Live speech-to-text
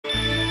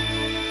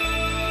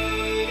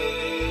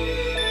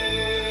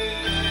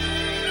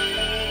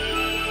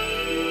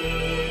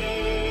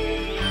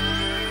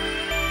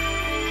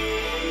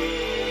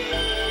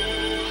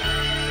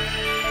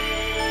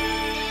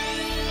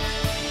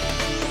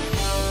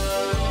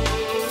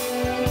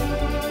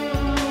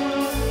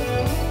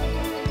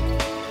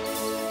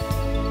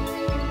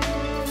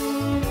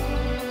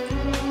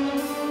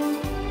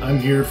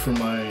here for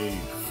my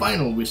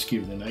final whiskey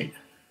of the night.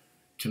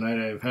 Tonight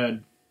I've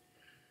had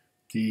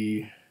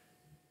the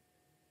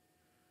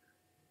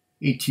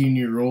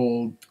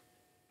 18-year-old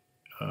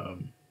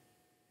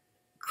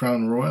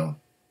Crown Royal.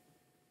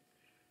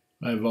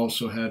 I've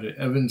also had an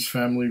Evans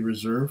Family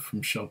Reserve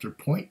from Shelter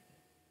Point.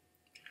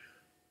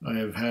 I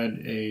have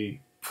had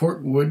a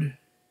Portwood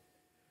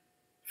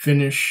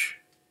finish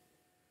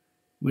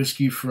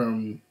whiskey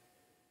from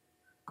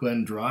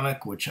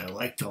Glendronach, which I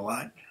liked a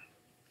lot.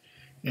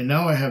 And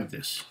now I have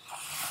this.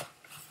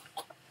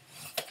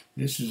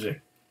 This is a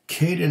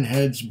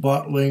Cadenhead's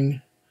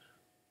bottling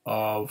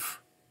of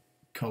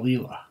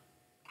Caol.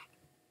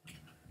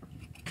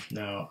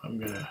 Now I'm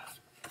going to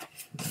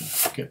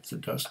get the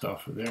dust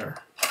off of there.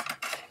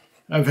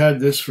 I've had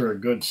this for a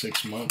good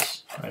 6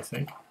 months, I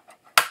think.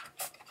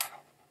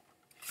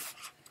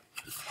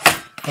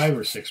 5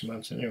 or 6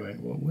 months anyway.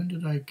 Well, when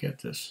did I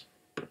get this?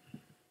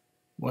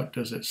 What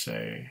does it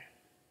say?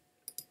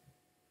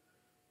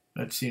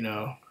 Let's see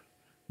now.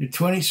 The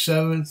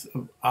 27th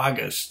of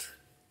August.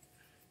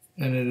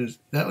 And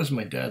that was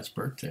my dad's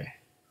birthday.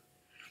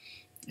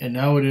 And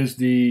now it is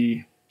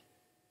the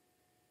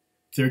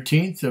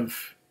 13th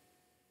of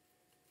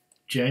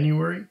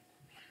January.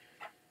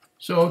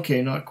 So,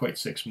 okay, not quite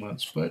 6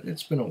 months, but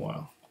it's been a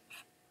while.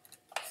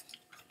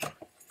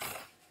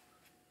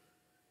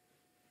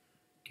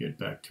 Get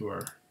back to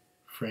our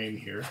frame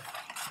here.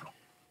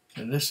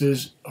 And this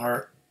is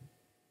our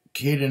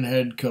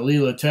Cadenhead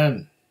Caol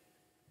 10.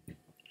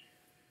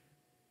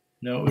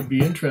 Now, it would be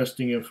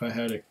interesting if I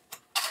had a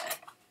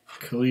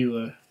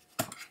Caol,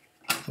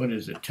 what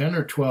is it, 10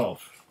 or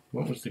 12?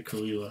 What was the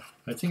Caol?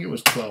 I think it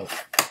was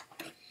 12.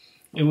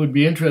 It would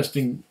be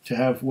interesting to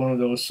have one of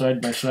those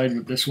side by side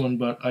with this one,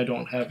 but I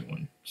don't have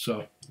one.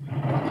 So,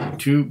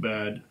 too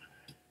bad.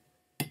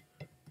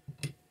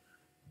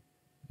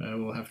 I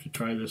will have to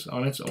try this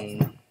on its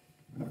own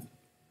and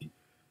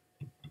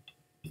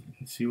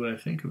see what I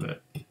think of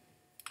it.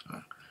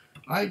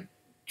 I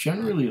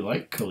generally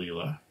like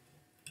Caol.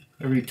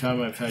 Every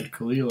time I've had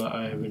Caol,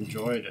 I have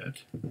enjoyed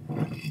it.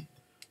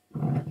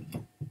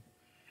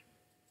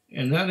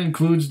 And that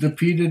includes the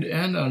peated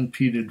and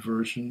unpeated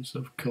versions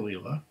of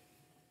Caol.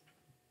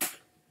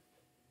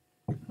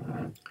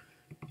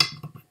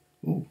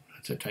 Ooh,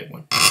 that's a tight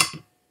one.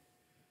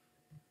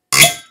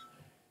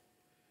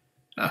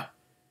 Ah,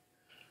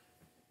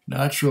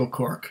 natural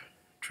cork.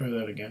 Try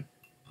that again.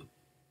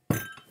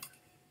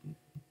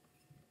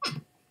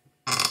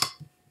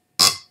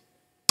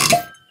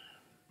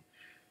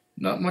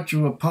 Not much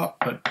of a pop,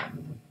 but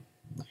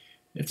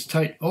it's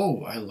tight.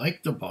 Oh, I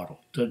like the bottle.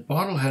 The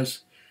bottle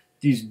has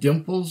these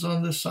dimples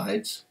on the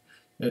sides.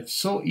 It's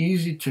so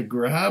easy to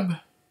grab.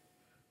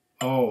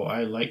 Oh,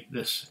 I like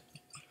this.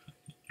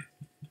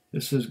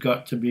 This has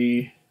got to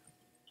be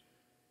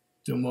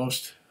the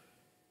most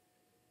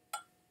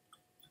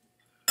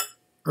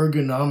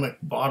ergonomic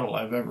bottle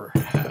I've ever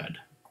had.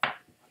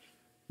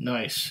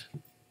 Nice.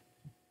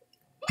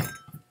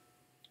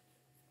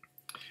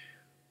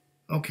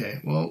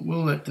 Okay, well,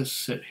 we'll let this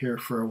sit here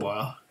for a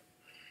while.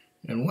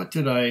 And what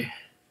did I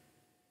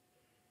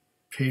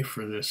pay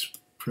for this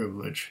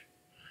privilege?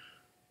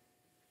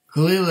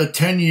 Caol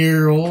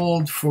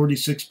 10-year-old,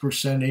 46%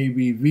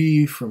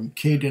 ABV from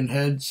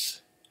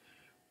Cadenhead's,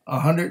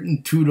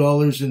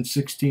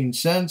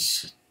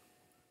 $102.16,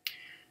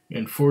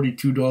 and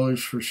 $42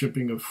 for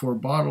shipping of 4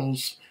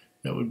 bottles.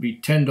 That would be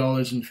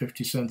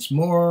 $10.50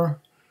 more,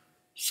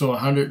 so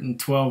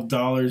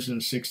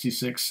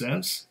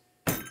 $112.66.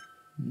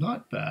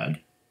 Not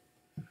bad.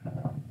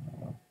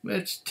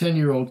 It's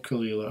 10-year-old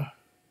Caol.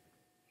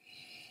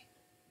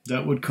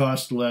 That would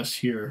cost less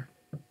here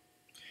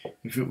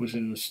if it was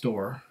in the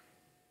store.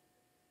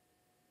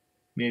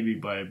 Maybe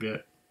by a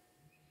bit.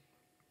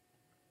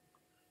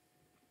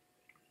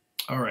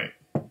 All right.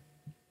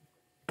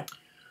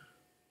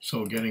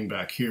 So getting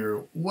back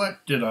here,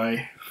 what did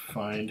I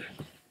find?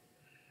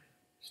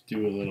 Let's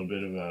do a little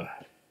bit of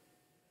a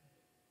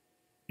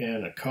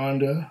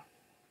anaconda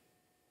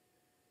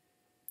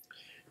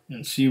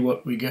and see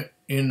what we get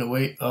in the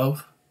way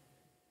of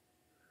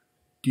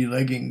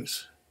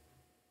deleggings.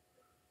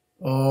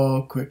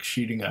 Oh, quick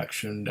sheeting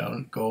action,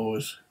 down it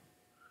goes.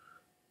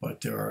 But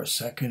there are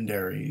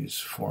secondaries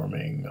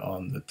forming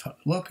on the top.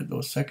 Look at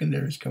those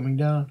secondaries coming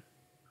down.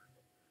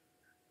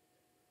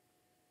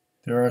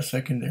 There are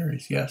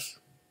secondaries, yes.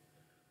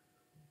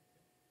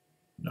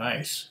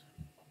 Nice.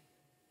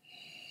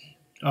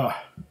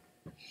 Ah,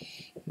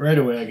 right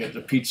away I get the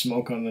peat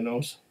smoke on the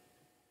nose.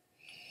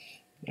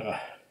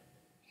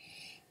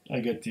 I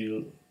get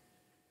the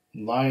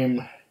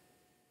lime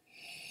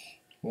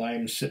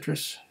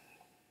citrus.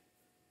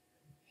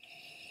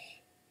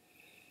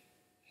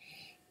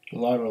 A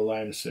lot of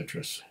lime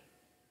citrus.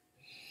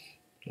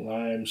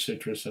 Lime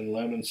citrus and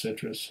lemon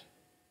citrus.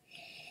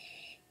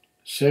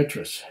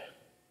 Citrus.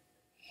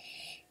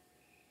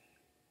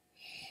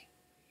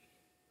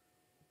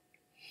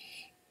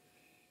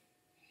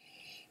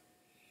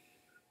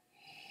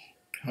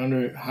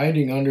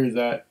 Hiding under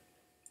that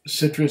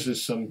citrus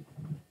is some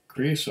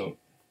creosote.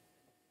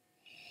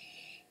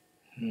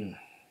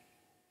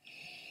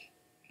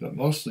 but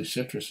mostly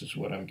citrus is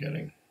what I'm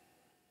getting.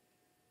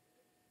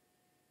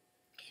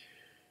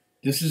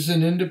 This is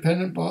an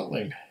independent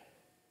bottling.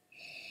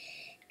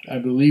 I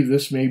believe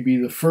this may be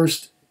the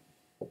first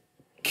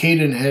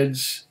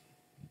Cadenhead's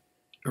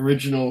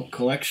original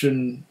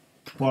collection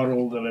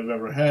bottle that I've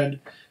ever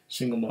had.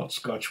 Single malt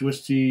Scotch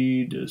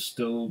whiskey,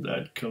 distilled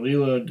at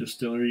Caol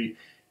Distillery,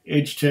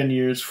 aged 10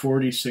 years,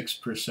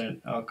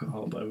 46%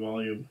 alcohol by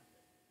volume,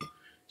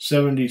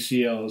 70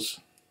 CLs.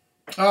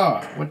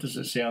 What does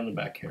it say on the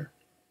back here?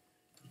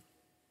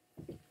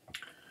 It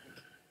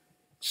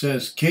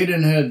says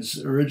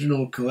Cadenhead's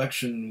original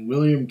collection.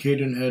 William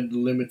Cadenhead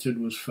Limited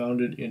was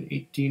founded in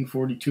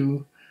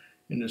 1842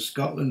 and is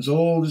Scotland's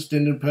oldest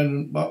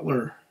independent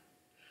bottler.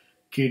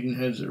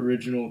 Cadenhead's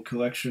original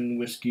collection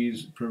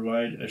whiskies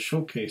provide a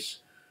showcase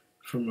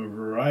from a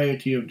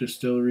variety of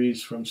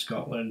distilleries from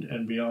Scotland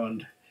and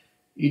beyond.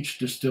 Each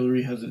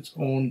distillery has its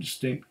own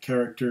distinct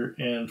character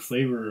and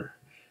flavor.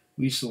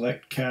 We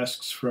select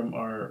casks from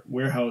our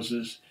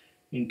warehouses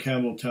in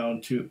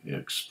Campbelltown to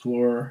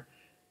explore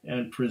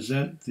and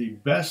present the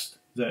best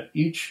that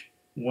each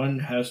one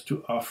has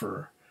to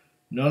offer.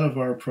 None of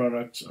our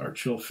products are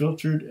chill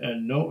filtered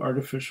and no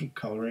artificial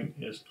coloring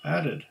is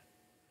added.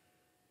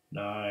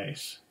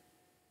 Nice.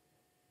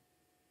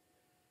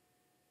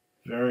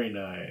 Very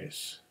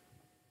nice.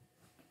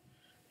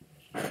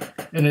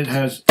 And it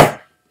has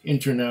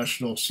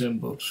international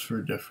symbols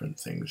for different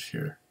things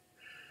here.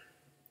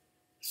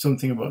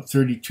 Something about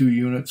 32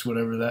 units,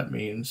 whatever that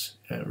means.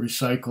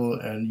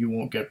 Recycle and you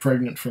won't get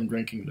pregnant from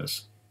drinking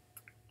this.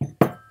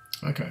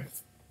 Okay.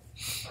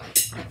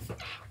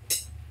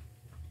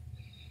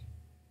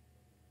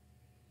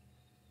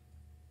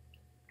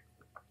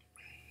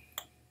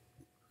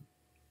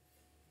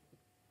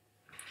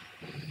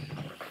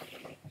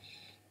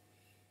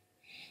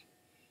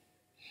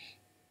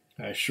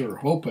 I sure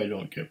hope I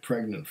don't get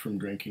pregnant from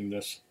drinking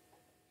this.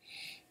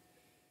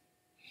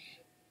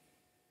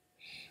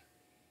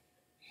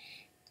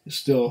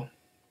 Still,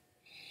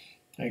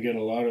 I get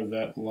a lot of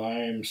that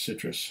lime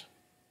citrus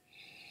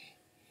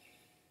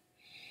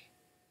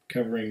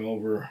covering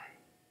over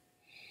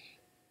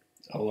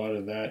a lot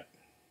of that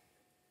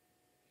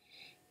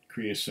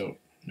creosote.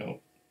 No.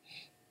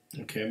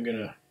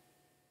 Okay,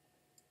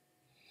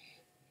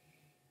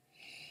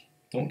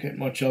 don't get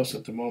much else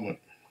at the moment.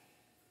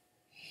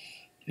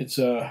 It's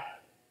a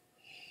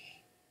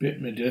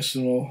bit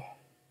medicinal.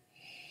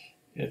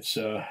 It's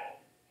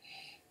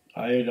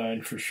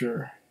iodine for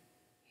sure.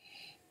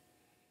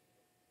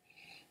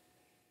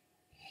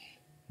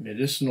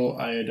 Medicinal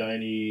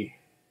iodine-y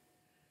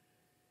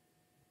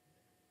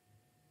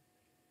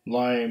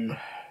lime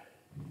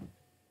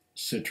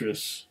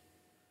citrus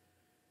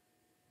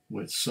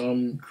with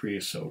some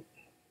creosote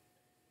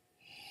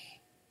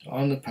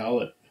on the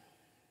palate.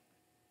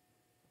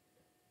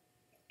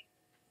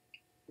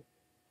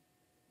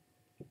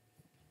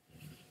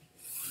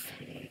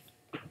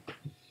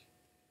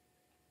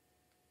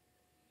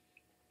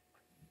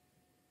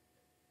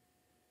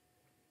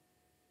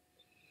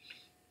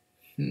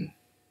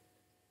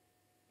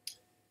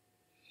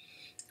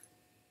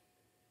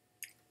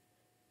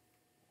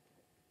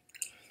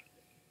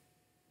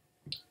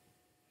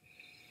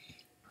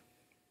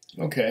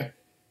 Okay.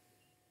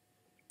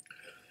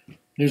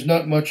 There's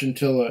not much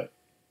until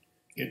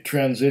it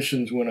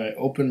transitions when I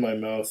open my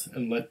mouth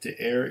and let the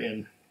air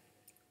in.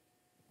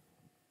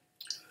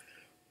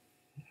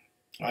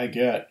 I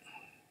get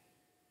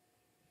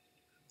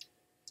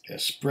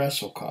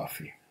espresso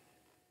coffee.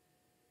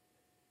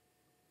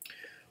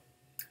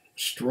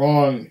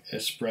 Strong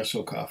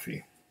espresso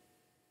coffee.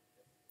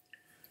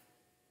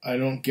 I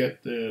don't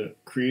get the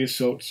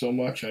creosote so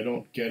much. I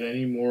don't get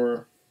any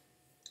more,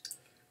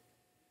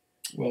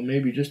 well,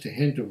 maybe just a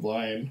hint of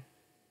lime,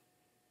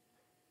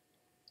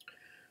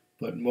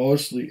 but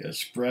mostly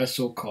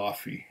espresso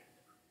coffee.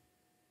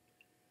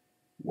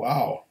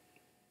 Wow.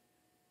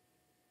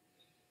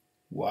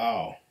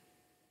 Wow.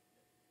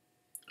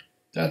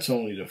 That's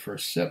only the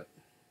first sip.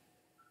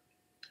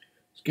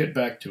 Let's get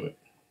back to it.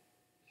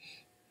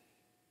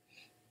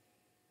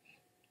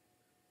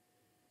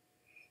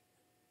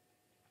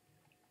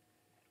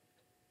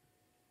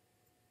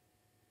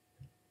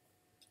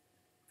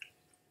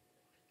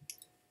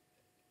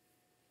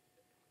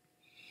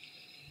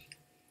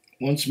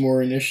 Once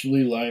more,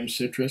 initially lime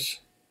citrus,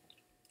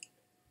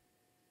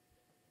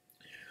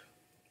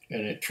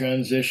 and it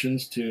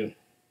transitions to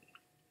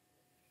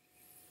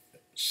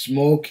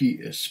smoky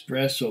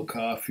espresso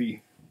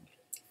coffee.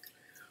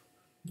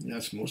 And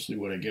that's mostly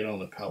what I get on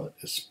the palate,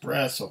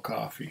 espresso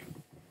coffee.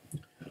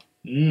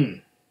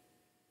 If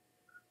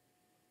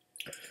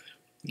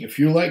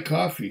you like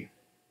coffee,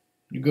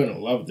 you're going to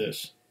love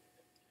this.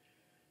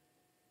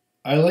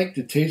 I like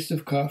the taste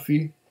of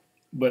coffee,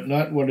 but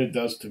not what it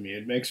does to me.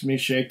 It makes me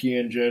shaky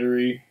and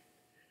jittery,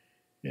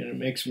 and it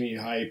makes me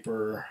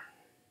hyper.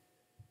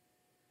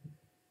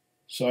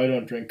 So I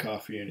don't drink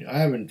coffee. I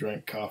haven't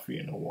drank coffee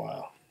in a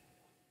while.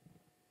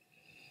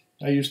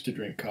 I used to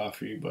drink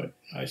coffee, but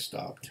I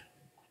stopped.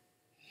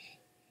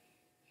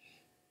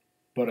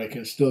 But I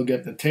can still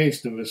get the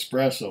taste of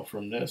espresso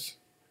from this.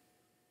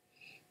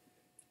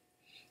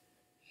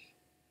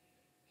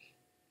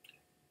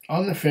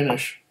 On the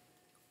finish,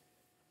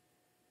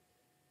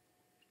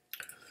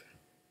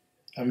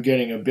 I'm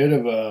getting a bit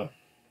of a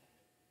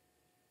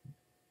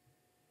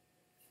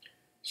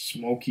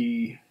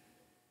smoky,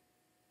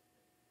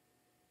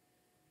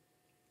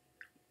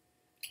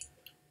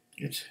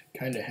 it's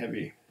kind of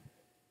heavy.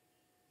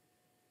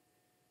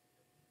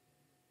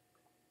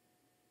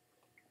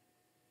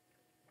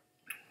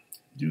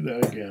 Do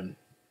that again.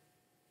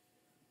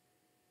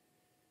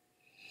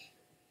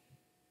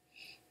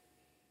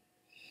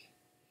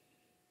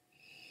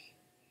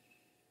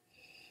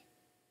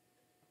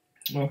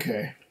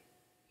 Okay.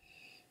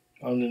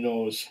 On the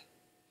nose,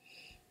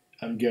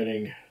 I'm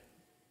getting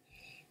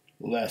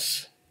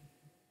less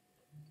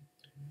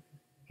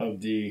of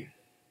the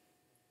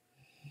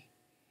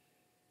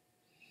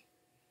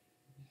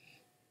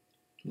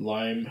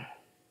lime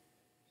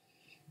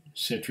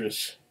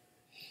citrus.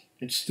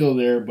 It's still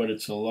there, but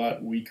it's a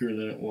lot weaker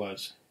than it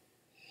was.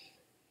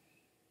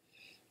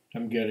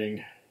 I'm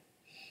getting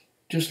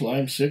just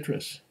lime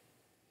citrus.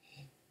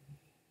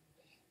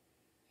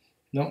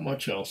 Not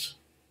much else.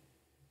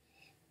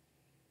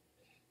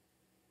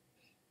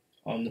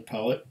 On the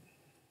palate,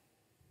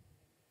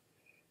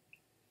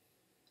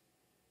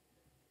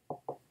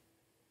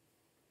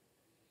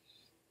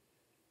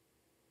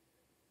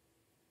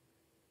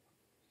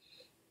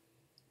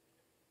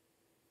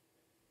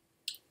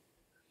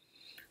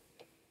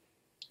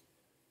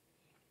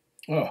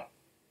 oh,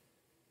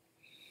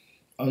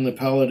 on the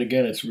palate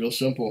again, it's real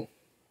simple.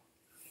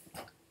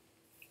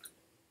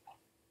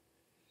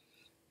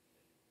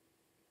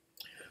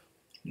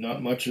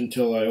 Not much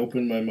until I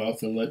open my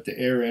mouth and let the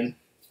air in.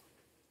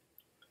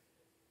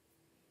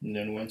 And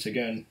then once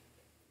again,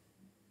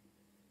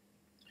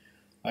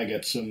 I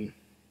get some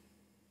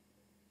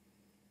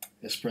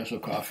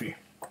espresso coffee.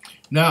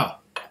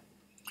 Now,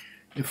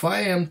 if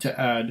I am to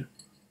add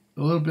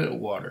a little bit of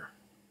water,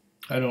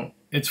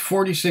 it's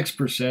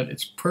 46%,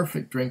 it's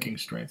perfect drinking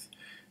strength,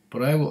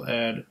 but I will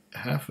add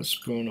half a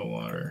spoon of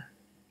water.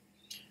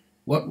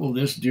 What will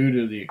this do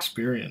to the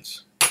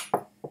experience?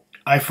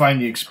 I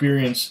find the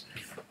experience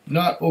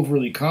not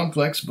overly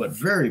complex, but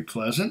very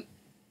pleasant,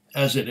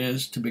 as it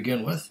is to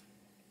begin with.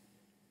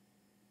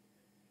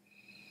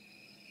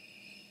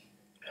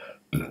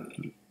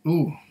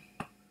 Ooh.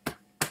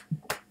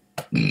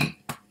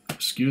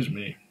 Excuse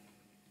me.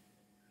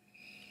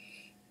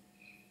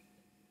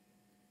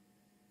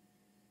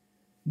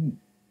 Ooh.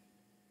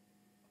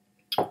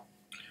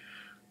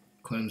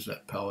 Cleanse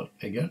that palate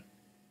again.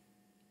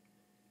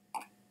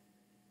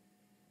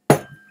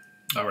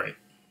 All right.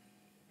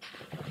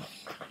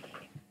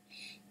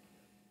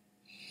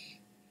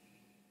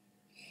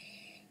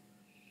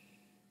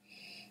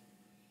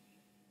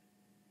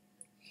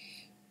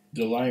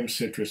 The lime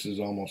citrus is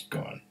almost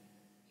gone.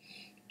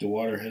 The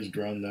water has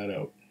drowned that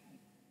out.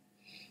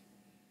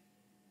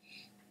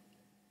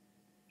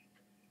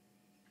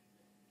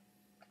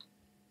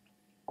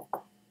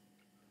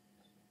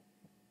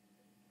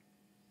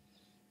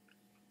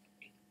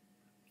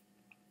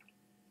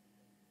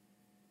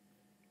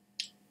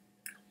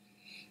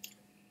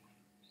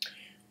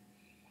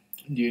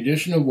 The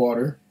addition of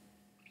water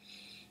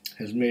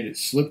has made it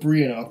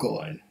slippery and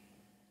alkaline.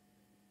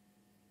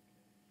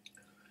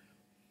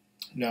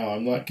 Now,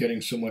 I'm not getting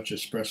so much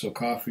espresso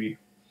coffee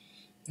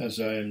as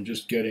I am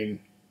just getting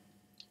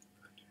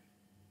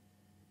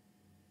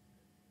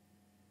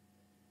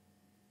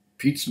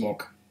peat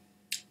smoke.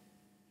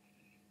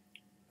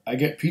 I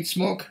get peat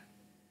smoke.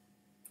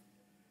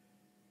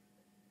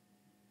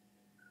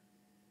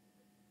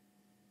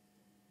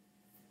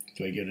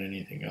 Do I get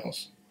anything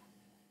else?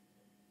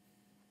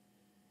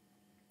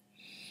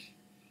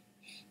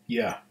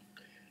 Yeah.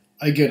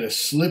 I get a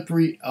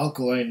slippery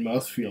alkaline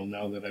mouthfeel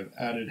now that I've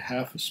added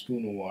half a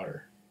spoon of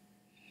water,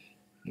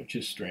 which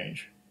is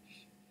strange.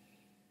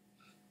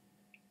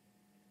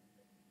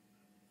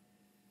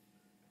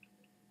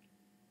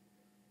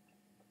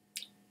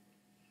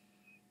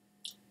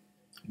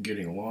 I'm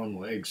getting long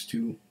legs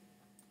too,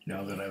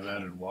 now that I've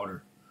added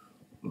water.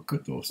 Look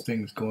at those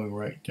things going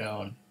right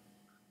down,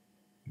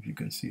 if you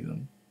can see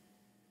them.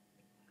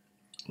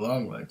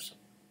 Long legs.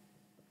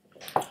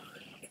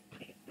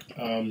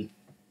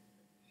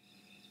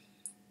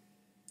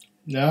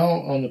 Now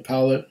on the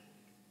palate,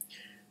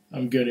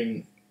 I'm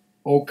getting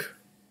oak,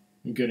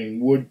 I'm getting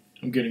wood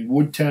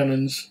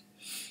tannins,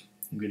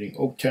 I'm getting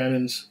oak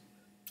tannins,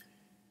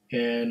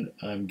 and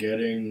I'm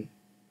getting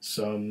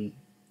some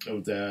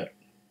of that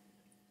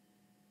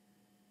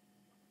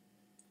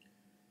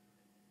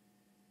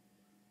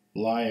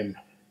lime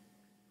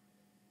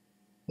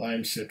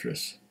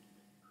citrus.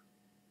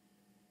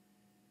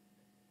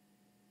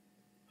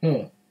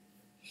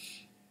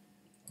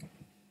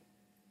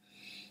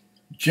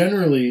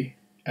 Generally,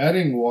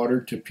 adding water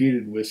to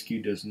peated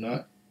whiskey does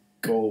not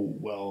go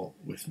well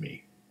with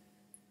me.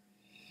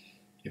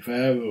 If I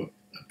have a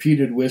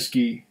peated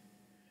whiskey,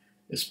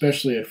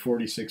 especially at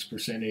 46%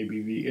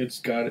 ABV,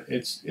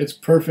 it's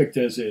perfect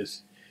as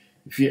is.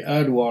 If you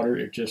add water,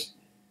 it just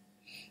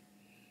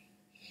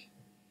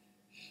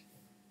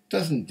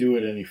doesn't do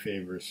it any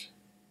favors.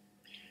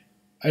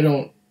 I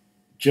don't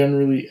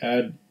generally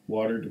add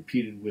water to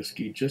peated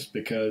whiskey just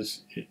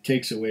because it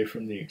takes away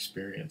from the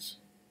experience.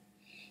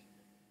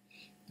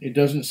 It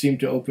doesn't seem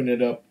to open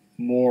it up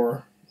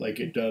more like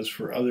it does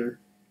for other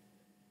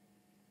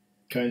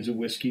kinds of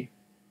whiskey.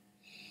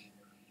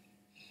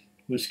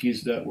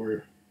 Whiskeys that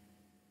were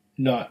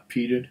not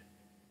peated.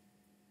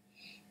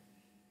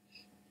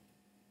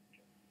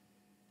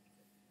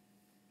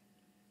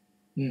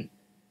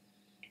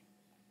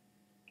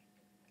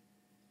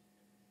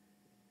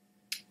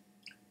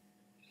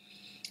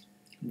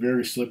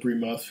 Very slippery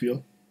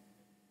mouthfeel.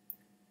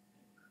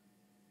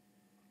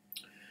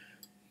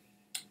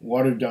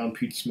 Watered down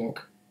peat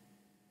smoke.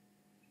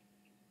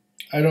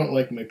 I don't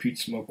like my peat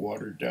smoke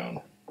watered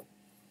down.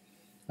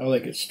 I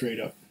like it straight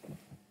up.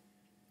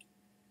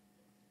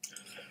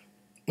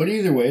 But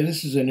either way,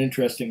 this is an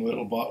interesting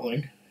little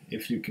bottling,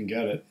 if you can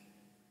get it.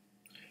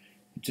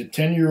 It's a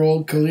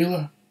 10-year-old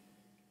Caol,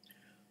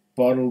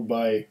 bottled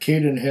by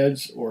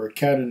Cadenheads or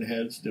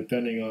Cadenheads,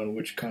 depending on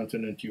which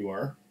continent you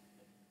are.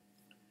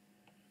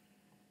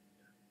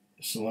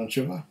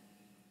 Salancheva.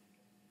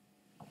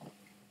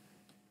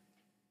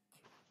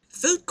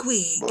 Food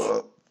quick.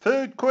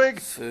 Food quick.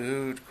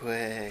 Food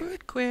quick.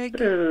 Food quick.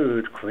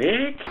 Food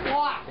quick.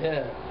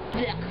 Yeah.